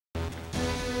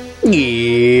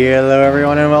Hello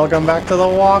everyone and welcome back to the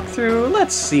walkthrough.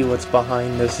 Let's see what's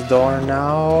behind this door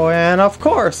now, and of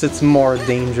course it's more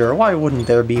danger. Why wouldn't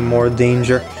there be more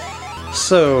danger?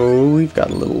 So we've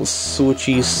got a little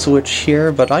switchy switch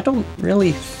here, but I don't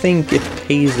really think it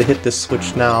pays to hit this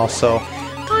switch now, so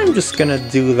I'm just gonna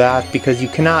do that because you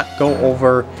cannot go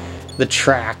over the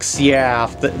tracks. Yeah,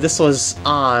 if this was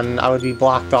on, I would be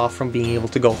blocked off from being able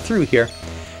to go through here.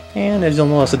 And as you'll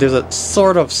notice, there's a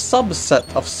sort of subset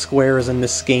of squares in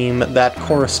this game that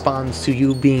corresponds to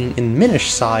you being in Minish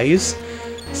size.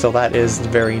 So that is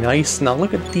very nice. Now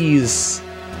look at these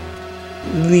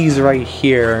right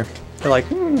here. They're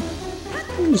like, I'm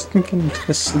just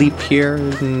gonna sleep here.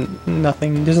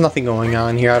 There's nothing going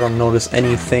on here. I don't notice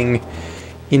anything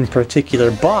in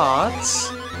particular, but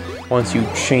once you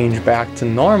change back to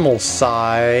normal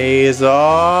size,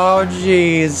 oh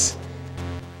jeez.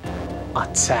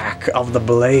 Attack of the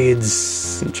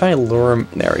blades. I'm trying to lure him.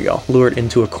 There we go. Lure it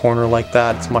into a corner like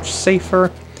that. It's much safer.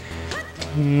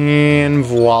 And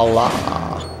voila.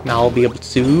 Now I'll be able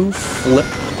to flip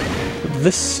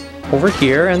this over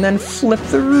here and then flip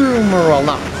the room. Or, well,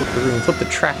 not flip the room. Flip the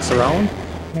tracks around.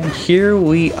 And here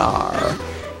we are.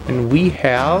 And we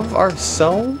have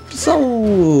ourselves a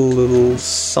little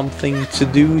something to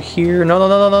do here.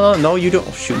 No, you don't.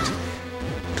 Oh, shoot.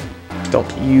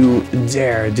 Don't you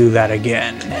dare do that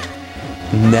again.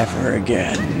 Never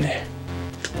again.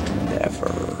 Never.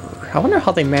 I wonder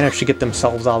how they manage to get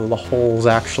themselves out of the holes,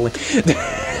 actually.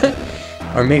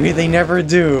 Or maybe they never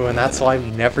do, and that's why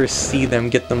we never see them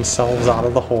get themselves out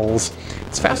of the holes.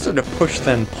 It's faster to push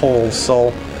than pull,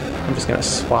 so I'm just gonna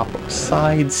swap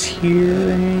sides here.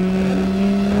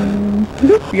 And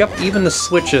yep, even the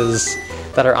switches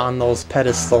that are on those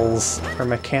pedestals are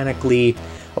mechanically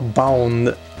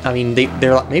bound. I mean,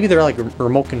 maybe they're like a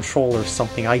remote control or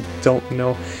something. I don't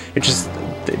know. It just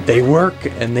they work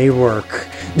and they work.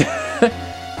 I'm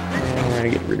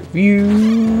gonna get rid of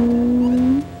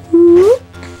you.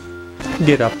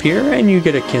 Get up here and you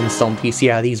get a kinstone piece.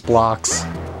 Yeah, these blocks.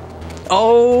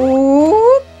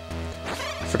 Oh,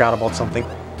 I forgot about something.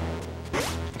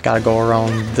 Gotta go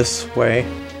around this way.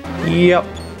 Yep,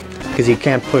 because you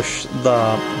can't push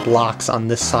the blocks on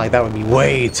this side. That would be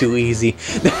way too easy.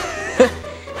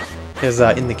 There's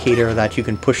an indicator that you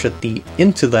can push it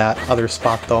into that other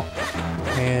spot though.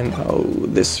 And oh,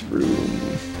 this room.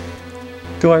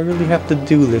 Do I really have to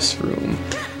do this room?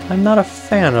 I'm not a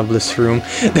fan of this room.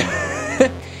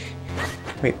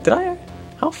 Wait, did I?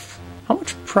 How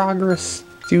much progress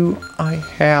do I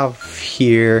have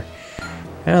here?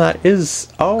 Yeah, that is.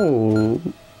 Oh,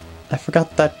 I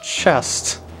forgot that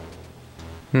chest.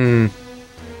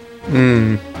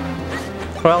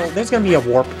 Well, there's gonna be a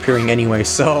warp appearing anyway,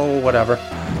 so whatever.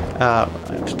 That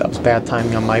was bad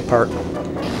timing on my part.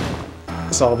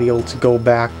 So I'll be able to go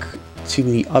back to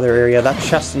the other area. That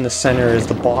chest in the center is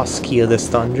the boss key of this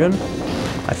dungeon.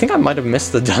 I think I might have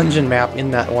missed the dungeon map in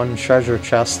that one treasure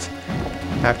chest.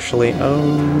 Actually,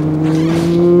 oh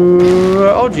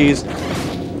geez.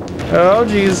 Oh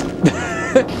geez.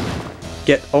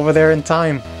 Get over there in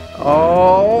time.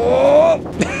 Oh!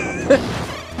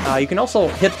 You can also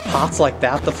hit pots like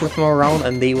that to flip them around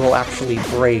and they will actually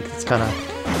break. It's kind of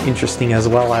interesting as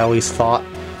well, I always thought.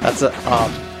 That's a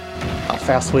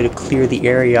fast way to clear the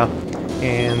area.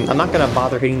 And I'm not going to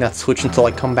bother hitting that switch until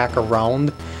I come back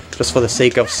around, just for the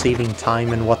sake of saving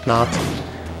time and whatnot.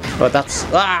 But that's...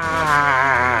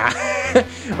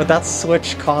 But that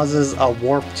switch causes a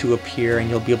warp to appear and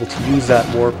you'll be able to use that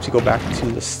warp to go back to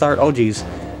the start. Oh geez,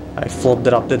 I flubbed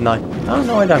it up, didn't I? Oh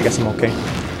no, I guess I'm okay.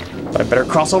 But I better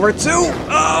cross over too!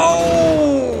 Oh!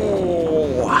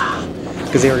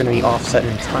 Because they were going to be offset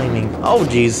in timing. Oh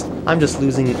geez, I'm just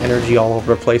losing energy all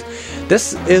over the place.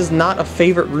 This is not a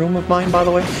favorite room of mine, by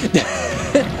the way.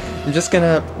 I'm just going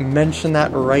to mention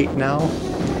that right now.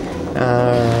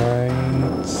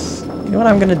 You know what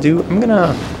I'm going to do? I'm going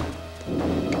to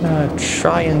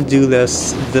try and do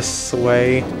this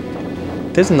way.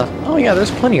 There's enough. Oh yeah,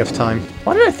 there's plenty of time.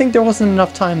 Why did I think there wasn't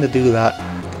enough time to do that?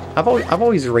 I've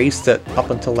always raced it up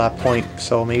until that point,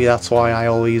 so maybe that's why I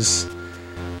always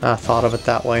thought of it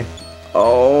that way.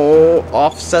 Oh,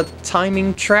 offset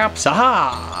timing traps!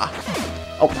 Aha!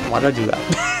 Oh, why did I do that?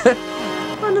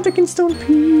 Another kinstone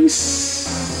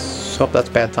piece. Oh, that's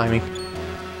bad timing.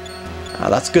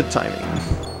 That's good timing.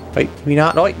 Wait, maybe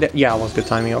not? Oh, wait, yeah, it was good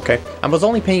timing. Okay, I was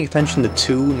only paying attention to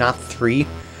 2, not 3.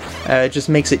 It just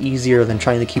makes it easier than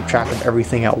trying to keep track of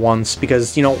everything at once,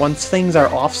 because, you know, once things are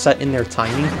offset in their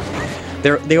timing,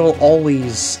 they will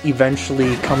always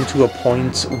eventually come to a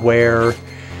point where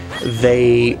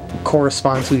they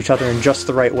correspond to each other in just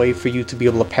the right way for you to be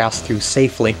able to pass through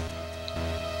safely.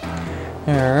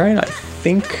 Alright, I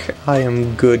think I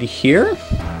am good here.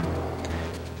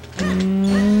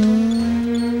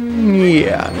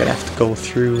 Yeah, I'm gonna have to go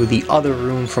through the other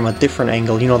room from a different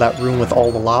angle. You know that room with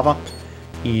all the lava?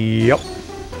 Yep.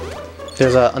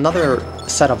 There's another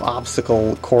set of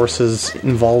obstacle courses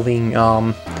involving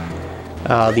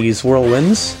these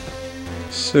whirlwinds.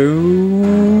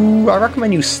 So I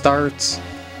recommend you start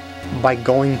by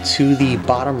going to the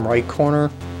bottom right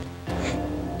corner.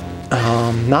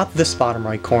 Not this bottom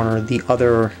right corner, the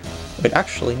other... Wait,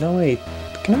 actually, no, wait.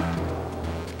 Can I...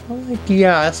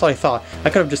 Yeah, that's what I thought. I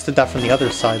could have just did that from the other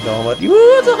side, though, but...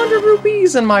 Ooh, it's 100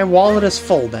 rupees and my wallet is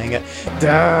full, dang it.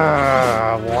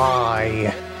 Duh,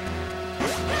 why?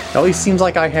 It always seems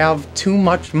like I have too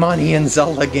much money in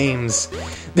Zelda games.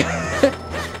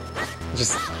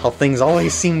 Just how things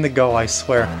always seem to go, I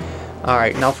swear.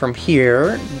 Alright, now from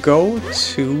here, go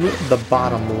to the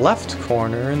bottom left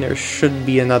corner, and there should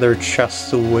be another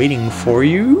chest waiting for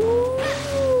you.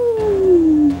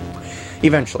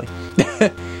 Eventually.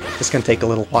 This can take a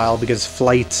little while because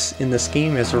flight in this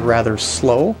game is rather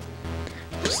slow.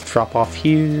 Just drop off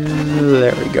here.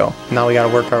 There we go. Now we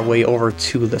gotta work our way over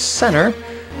to the center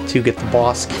to get the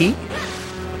boss key.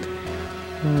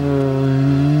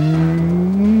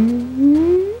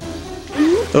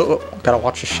 Oh, gotta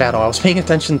watch the shadow. I was paying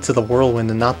attention to the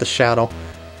whirlwind and not the shadow.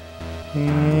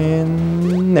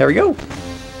 And there we go.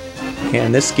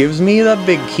 And this gives me the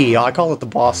big key. I call it the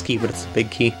boss key, but it's the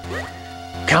big key.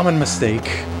 Common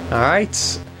mistake.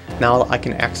 Alright, now I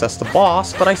can access the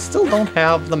boss, but I still don't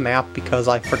have the map because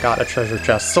I forgot a treasure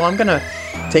chest. So I'm gonna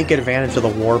take advantage of the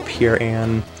warp here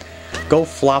and go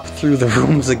flop through the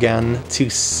rooms again to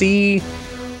see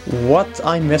what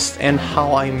I missed and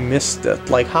how I missed it.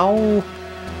 Like, how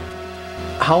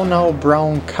now,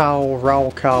 brown cow,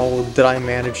 row cow, did I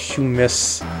manage to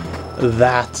miss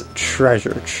that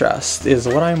treasure chest, is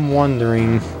what I'm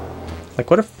wondering. Like,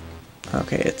 what if...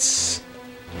 Okay, it's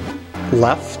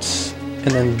left,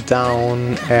 and then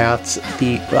down at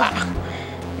the...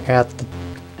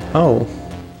 Oh.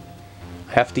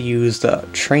 I have to use the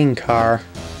train car.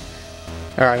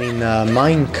 Or, I mean,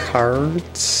 mine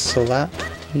cart, so that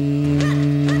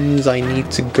means I need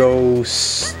to go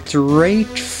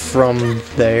straight from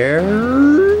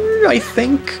there, I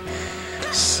think.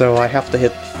 So I have to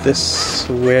hit this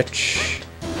switch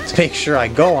to make sure I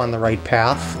go on the right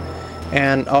path.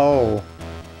 And, oh,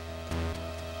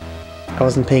 I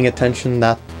wasn't paying attention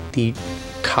that the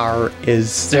car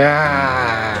is... the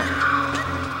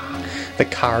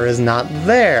car is not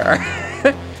there.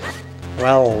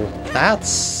 Well,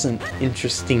 that's an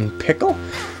interesting pickle.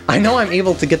 I know I'm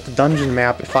able to get the dungeon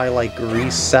map if I, like,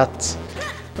 reset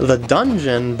the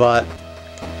dungeon, but...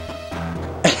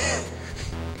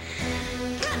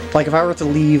 like, if I were to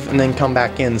leave and then come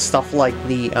back in, stuff like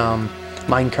the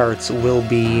minecarts will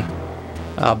be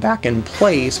back in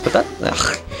place, but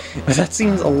that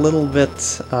seems a little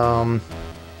bit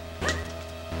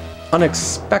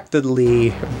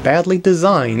unexpectedly badly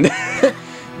designed.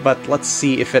 But let's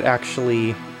see if it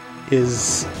actually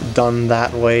is done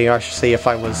that way. I should say if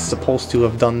I was supposed to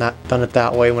have done it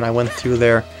that way when I went through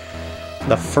there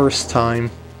the first time.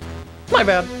 My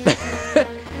bad.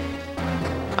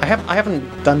 I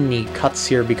haven't done any cuts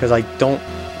here because I don't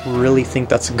really think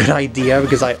that's a good idea,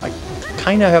 because I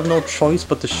kind of have no choice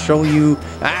but to show you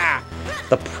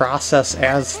the process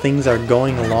as things are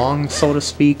going along, so to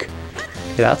speak.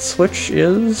 That switch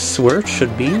is where it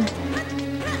should be.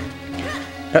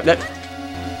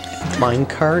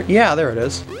 Minecart? Yeah, there it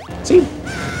is. See?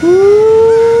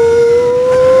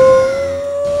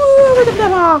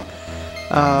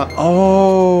 Oh,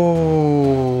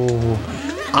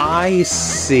 I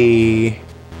see.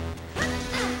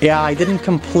 Yeah, I didn't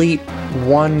complete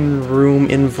one room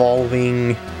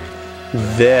involving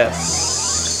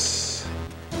this.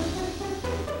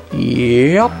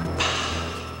 Yep.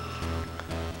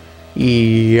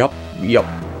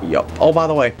 Oh, by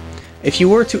the way, if you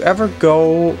were to ever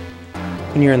go,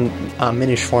 when you're in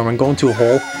Minish form and go into a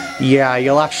hole, yeah,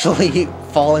 you'll actually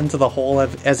fall into the hole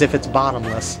as if it's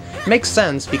bottomless. Makes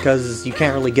sense, because you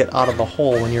can't really get out of the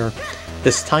hole when you're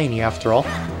this tiny, after all.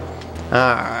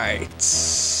 Alright.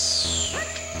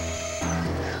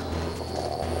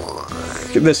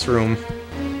 This room.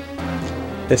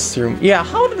 Yeah,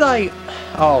 how did I...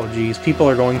 Oh, geez, people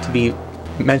are going to be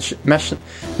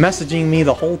messaging me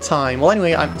the whole time. Well,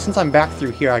 anyway, since I'm back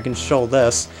through here, I can show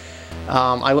this.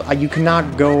 You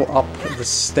cannot go up the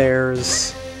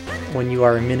stairs when you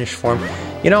are in Minish form.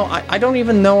 You know, I don't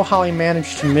even know how I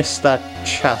managed to miss that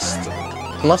chest.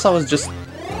 Unless I was just,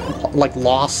 like,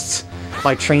 lost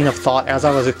my train of thought as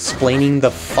I was explaining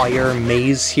the fire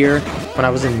maze here when I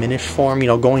was in Minish form, you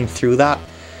know, going through that.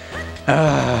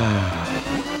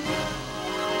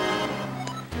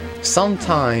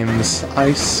 Sometimes,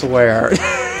 I swear,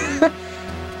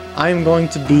 I'm going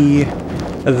to be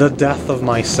the death of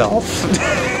myself.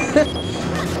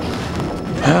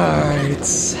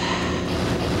 Alright.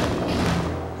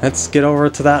 Let's get over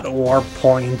to that warp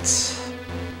point.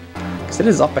 Because it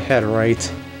is up ahead,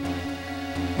 right?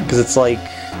 Because it's like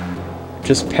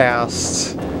just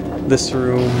past this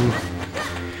room.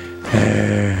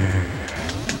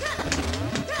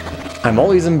 I'm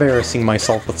always embarrassing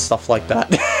myself with stuff like that.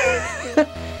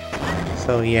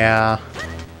 So yeah.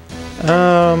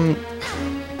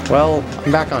 Well,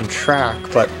 I'm back on track,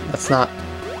 but that's not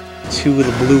to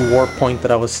the blue warp point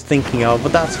that I was thinking of,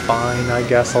 but that's fine. I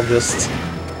guess I'll just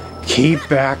keep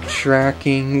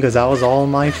backtracking, because that was all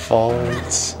my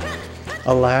fault.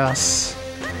 Alas.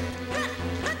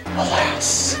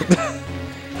 Alas.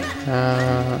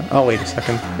 Oh, wait a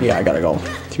second. Yeah, I gotta go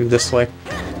through this way.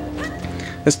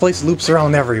 This place loops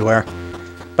around everywhere.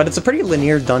 But it's a pretty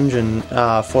linear dungeon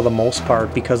for the most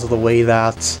part, because of the way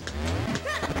that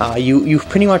you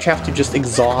pretty much have to just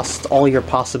exhaust all your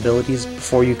possibilities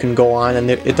before you can go on, and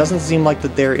it doesn't seem like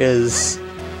that there is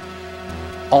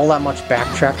all that much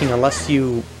backtracking unless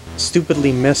you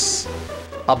stupidly miss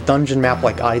a dungeon map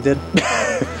like I did.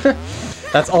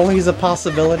 That's always a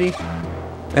possibility.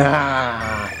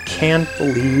 Can't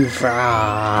believe.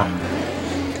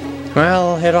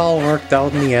 Well, it all worked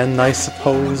out in the end, I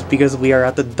suppose, because we are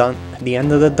at the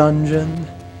end of the dungeon.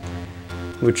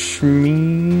 Which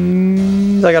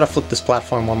means I gotta flip this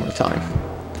platform one more time.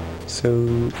 So,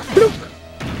 bloop!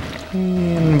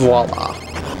 And voila.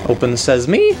 Open says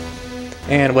me.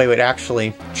 And wait,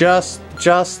 actually, just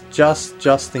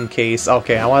in case.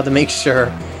 Okay, I wanted to make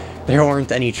sure there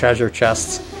weren't any treasure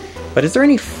chests. But is there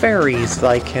any fairies that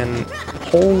I can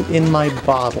hold in my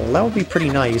bottle? That would be pretty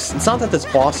nice. It's not that this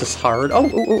boss is hard.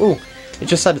 Oh. It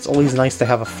just said it's always nice to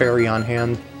have a fairy on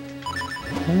hand.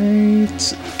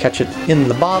 Right. Catch it in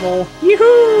the bottle.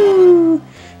 Yoo-hoo!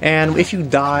 And if you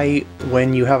die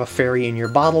when you have a fairy in your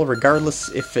bottle, regardless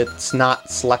if it's not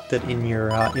selected in your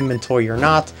inventory or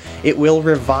not, it will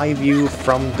revive you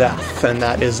from death, and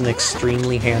that is an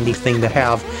extremely handy thing to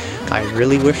have. I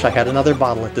really wish I had another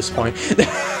bottle at this point.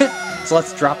 So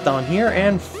let's drop down here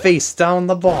and face down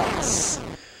the boss,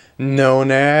 known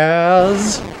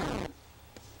as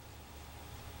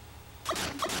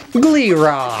Glee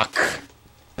Rock.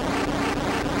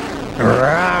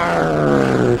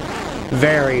 Rawr.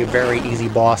 Very, very easy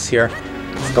boss here.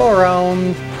 Let's go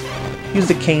around, use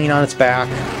the cane on its back.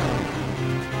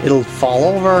 It'll fall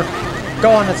over,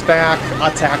 go on its back,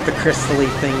 attack the crystally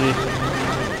thingy.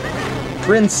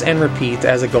 Rinse and repeat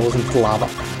as it goes into the lava.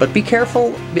 But be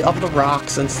careful of the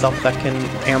rocks and stuff that can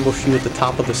ambush you at the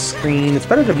top of the screen. It's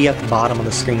better to be at the bottom of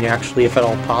the screen, actually, if at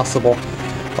all possible.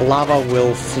 The lava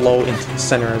will flow into the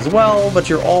center as well, but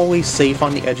you're always safe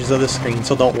on the edges of the screen,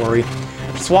 so don't worry.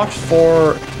 Just watch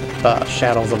for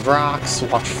shadows of rocks,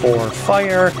 watch for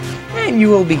fire, and you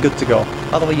will be good to go.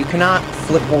 By the way, you cannot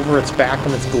flip over its back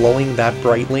when it's glowing that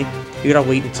brightly. You gotta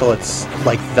wait until it's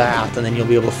like that, and then you'll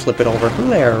be able to flip it over.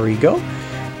 There we go.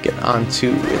 Get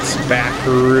onto its back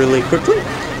really quickly.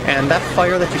 And that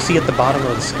fire that you see at the bottom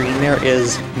of the screen there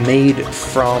is made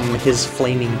from his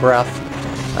flaming breath.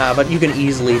 But you can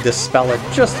easily dispel it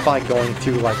just by going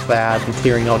through like that and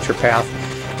clearing out your path.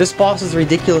 This boss is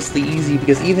ridiculously easy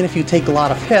because even if you take a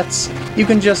lot of hits, you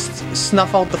can just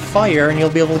snuff out the fire and you'll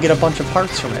be able to get a bunch of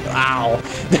hearts from it. Ow!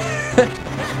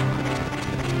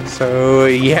 So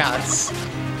yeah, it's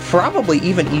probably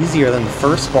even easier than the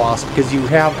first boss because you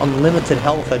have unlimited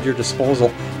health at your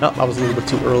disposal. Oh, I was a little bit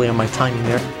too early on my timing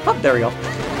there. Oh, there we go.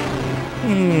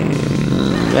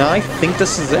 I think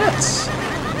this is it.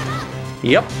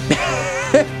 Yep.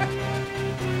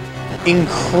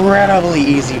 Incredibly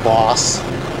easy boss.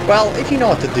 Well, if you know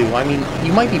what to do. I mean,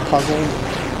 you might be puzzled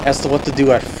as to what to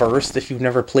do at first if you've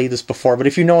never played this before, but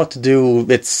if you know what to do,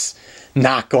 it's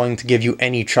not going to give you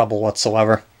any trouble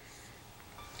whatsoever.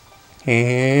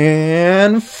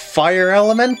 And fire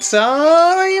element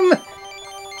time!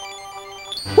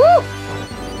 Woo!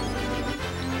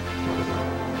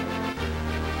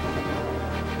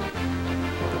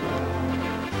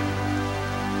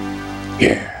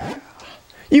 Yeah!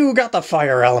 You got the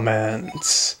fire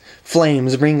element!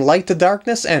 Flames bring light to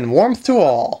darkness and warmth to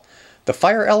all. The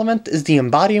fire element is the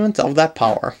embodiment of that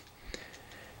power.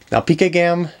 Now,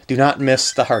 PkGam, do not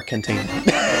miss the heart container.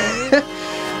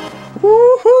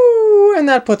 Woohoo! And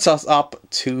that puts us up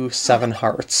to 7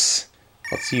 hearts.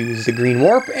 Let's use the green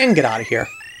warp and get out of here.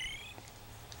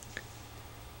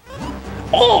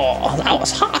 Oh, that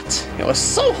was hot. It was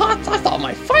so hot I thought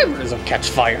my fibers would catch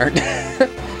fire.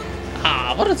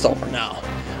 But it's over now.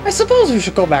 I suppose we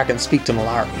should go back and speak to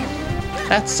Malari.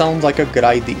 That sounds like a good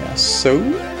idea. So,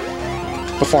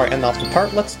 before I end off the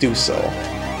part, let's do so.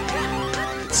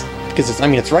 I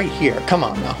mean, it's right here. Come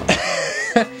on now.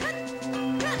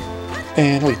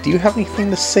 And wait, do you have anything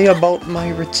to say about my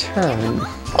return?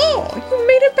 Oh, you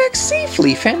made it back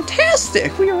safely!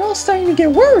 Fantastic! We are all starting to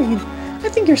get worried. I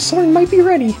think your sword might be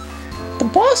ready. The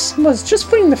boss was just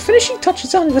putting the finishing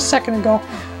touches on it a second ago.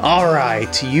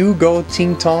 Alright, you go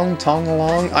ting tong, tong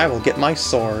along. I will get my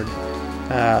sword.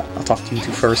 I'll talk to you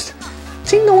two first.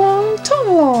 Ting along, tong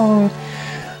along.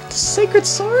 The sacred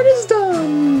sword is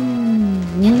done.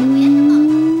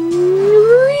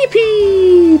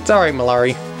 Repeat! Alright,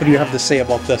 Malari, what do you have to say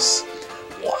about this?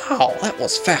 Wow, that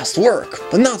was fast work,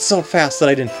 but not so fast that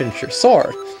I didn't finish your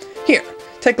sword. Here,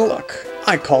 take a look.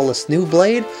 I call this new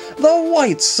blade the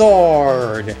White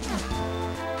Sword!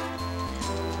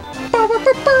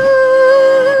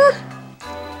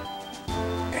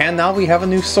 And now we have a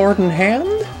new sword in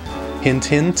hand? Hint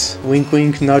hint, wink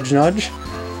wink, nudge nudge.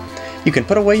 You can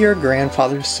put away your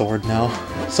grandfather's sword now.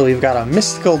 So we've got a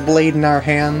mystical blade in our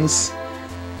hands.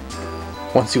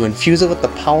 Once you infuse it with the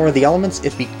power of the elements,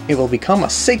 it will become a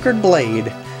sacred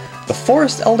blade. The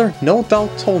Forest Elder no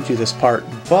doubt told you this part,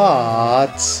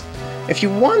 but if you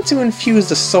want to infuse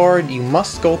the sword, you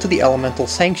must go to the Elemental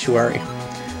Sanctuary.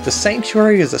 The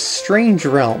Sanctuary is a strange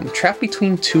realm, trapped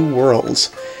between two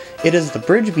worlds. It is the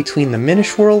bridge between the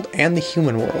Minish world and the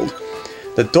human world.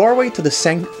 The doorway to the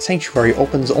Sanctuary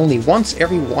opens only once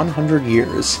every 100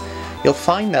 years. You'll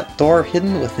find that door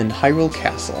hidden within Hyrule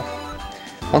Castle.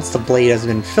 Once the blade has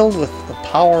been filled with the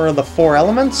power of the four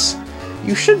elements,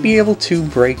 you should be able to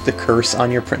break the curse on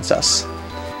your princess.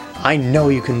 I know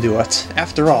you can do it.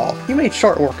 After all, you made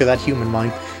short work of that human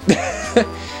mine.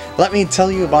 Let me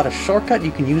tell you about a shortcut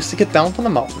you can use to get down from the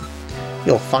mountain.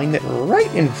 You'll find it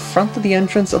right in front of the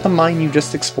entrance of the mine you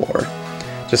just explored.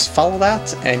 Just follow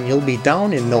that and you'll be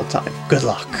down in no time. Good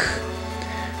luck.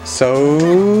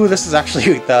 So this is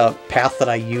actually the path that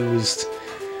I used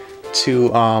to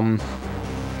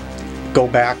go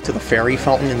back to the fairy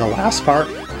fountain in the last part.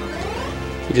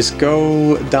 You just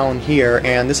go down here,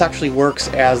 and this actually works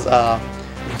as a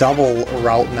double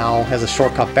route now, as a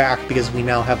shortcut back, because we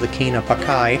now have the Cane of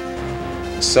Pakai.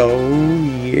 So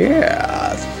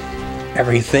yeah,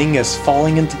 everything is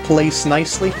falling into place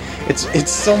nicely.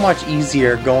 It's so much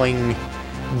easier going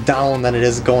down than it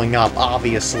is going up,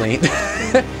 obviously.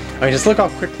 I mean, just look how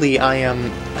quickly I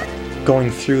am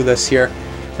going through this here,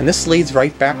 and this leads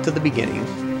right back to the beginning.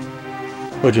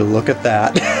 Would you look at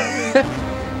that?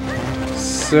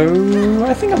 So,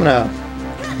 I think I'm gonna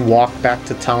walk back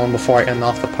to town before I end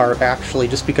off the part, actually,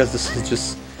 just because this is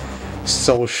just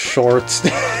so short.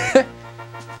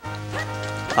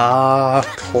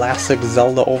 Classic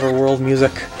Zelda overworld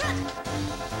music.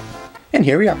 And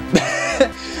here we are.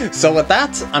 So with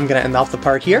that, I'm gonna end off the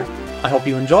part here. I hope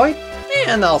you enjoyed,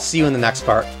 and I'll see you in the next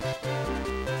part.